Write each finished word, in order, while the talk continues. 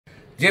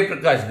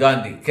Jayaprakash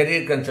Gandhi,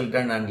 career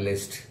consultant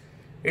analyst.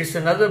 It's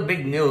another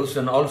big news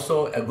and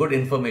also a good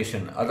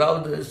information.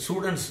 Around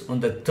students on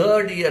the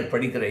third year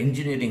particular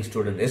engineering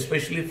students,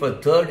 especially for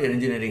third year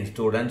engineering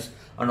students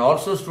and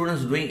also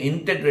students doing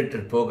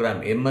integrated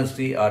program MSc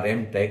or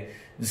MTech,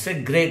 this is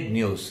a great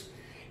news.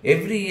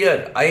 Every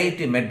year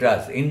IIT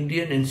Madras,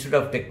 Indian Institute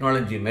of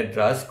Technology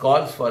Madras,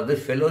 calls for the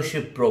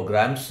fellowship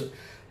programs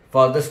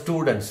for the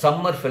students,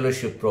 summer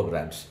fellowship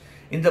programs.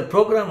 In the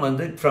program,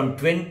 from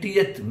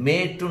 20th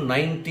May to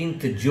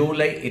 19th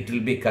July, it will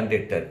be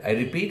conducted. I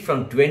repeat,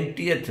 from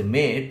 20th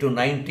May to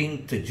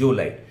 19th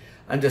July.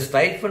 And the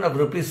stipend of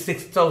rupees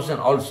 6,000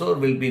 also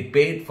will be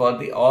paid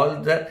for all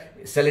the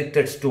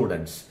selected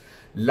students.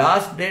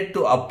 Last date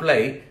to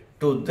apply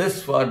to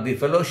this for the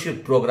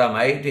fellowship program,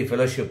 IIT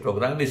fellowship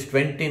program, is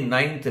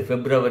 29th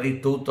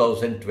February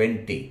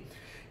 2020.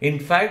 In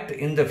fact,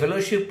 in the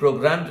fellowship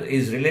program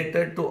is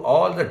related to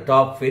all the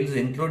top fields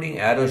including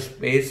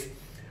aerospace,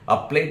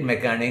 applied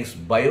mechanics,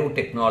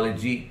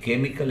 biotechnology,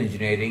 chemical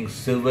engineering,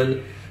 civil,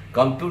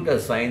 computer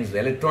science,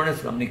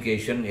 electronics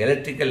communication,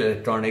 electrical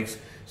electronics.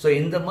 So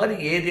in the Mari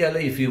area,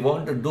 if you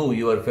want to do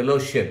your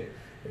fellowship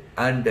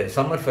and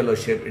summer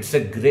fellowship, it's a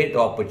great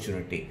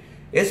opportunity.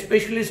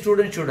 Especially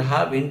students should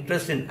have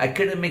interest in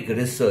academic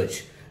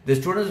research. The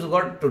students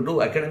got to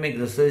do academic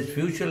research,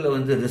 future level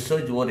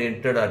research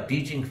oriented or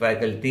teaching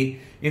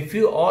faculty. If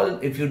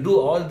you do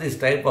all these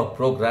type of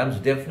programs,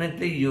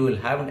 definitely you will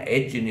have an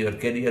edge in your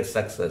career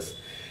success.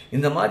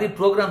 இந்த மாதிரி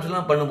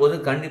ப்ரோக்ராம்ஸ்லாம் பண்ணும்போது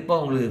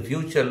கண்டிப்பாக உங்களுக்கு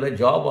ஃப்யூச்சரில்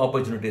job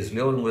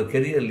ஆப்பர்ச்சுனிட்டிஸ்லையோ உங்கள்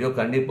கெரியர்லையோ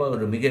கண்டிப்பாக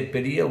ஒரு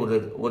மிகப்பெரிய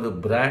ஒரு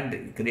பிராண்ட்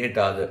கிரியேட்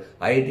ஆகுது.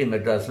 ஐஐடி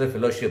மெட்ராஸில்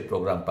ஃபெலோஷிப்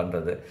ப்ரோக்ராம்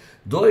பண்ணுறது.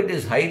 Though it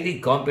is highly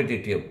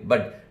competitive,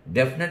 but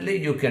definitely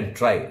you can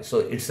try. So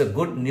it's a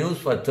good news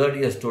for third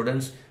year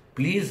students.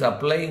 Please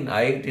apply in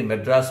IIT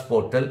Madras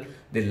portal.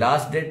 The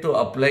last date to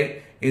apply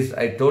is,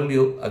 I told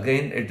you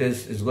again,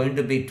 is going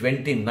to be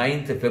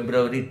 29th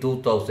February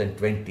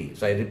 2020.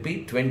 So I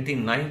repeat,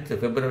 29th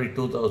February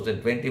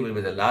 2020 will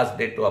be the last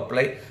date to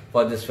apply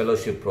for this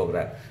fellowship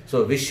program.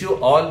 So wish you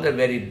all the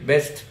very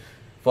best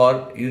for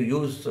you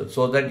use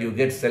so that you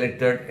get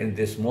selected in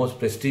this most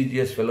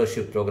prestigious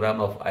fellowship program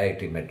of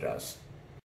IIT Madras.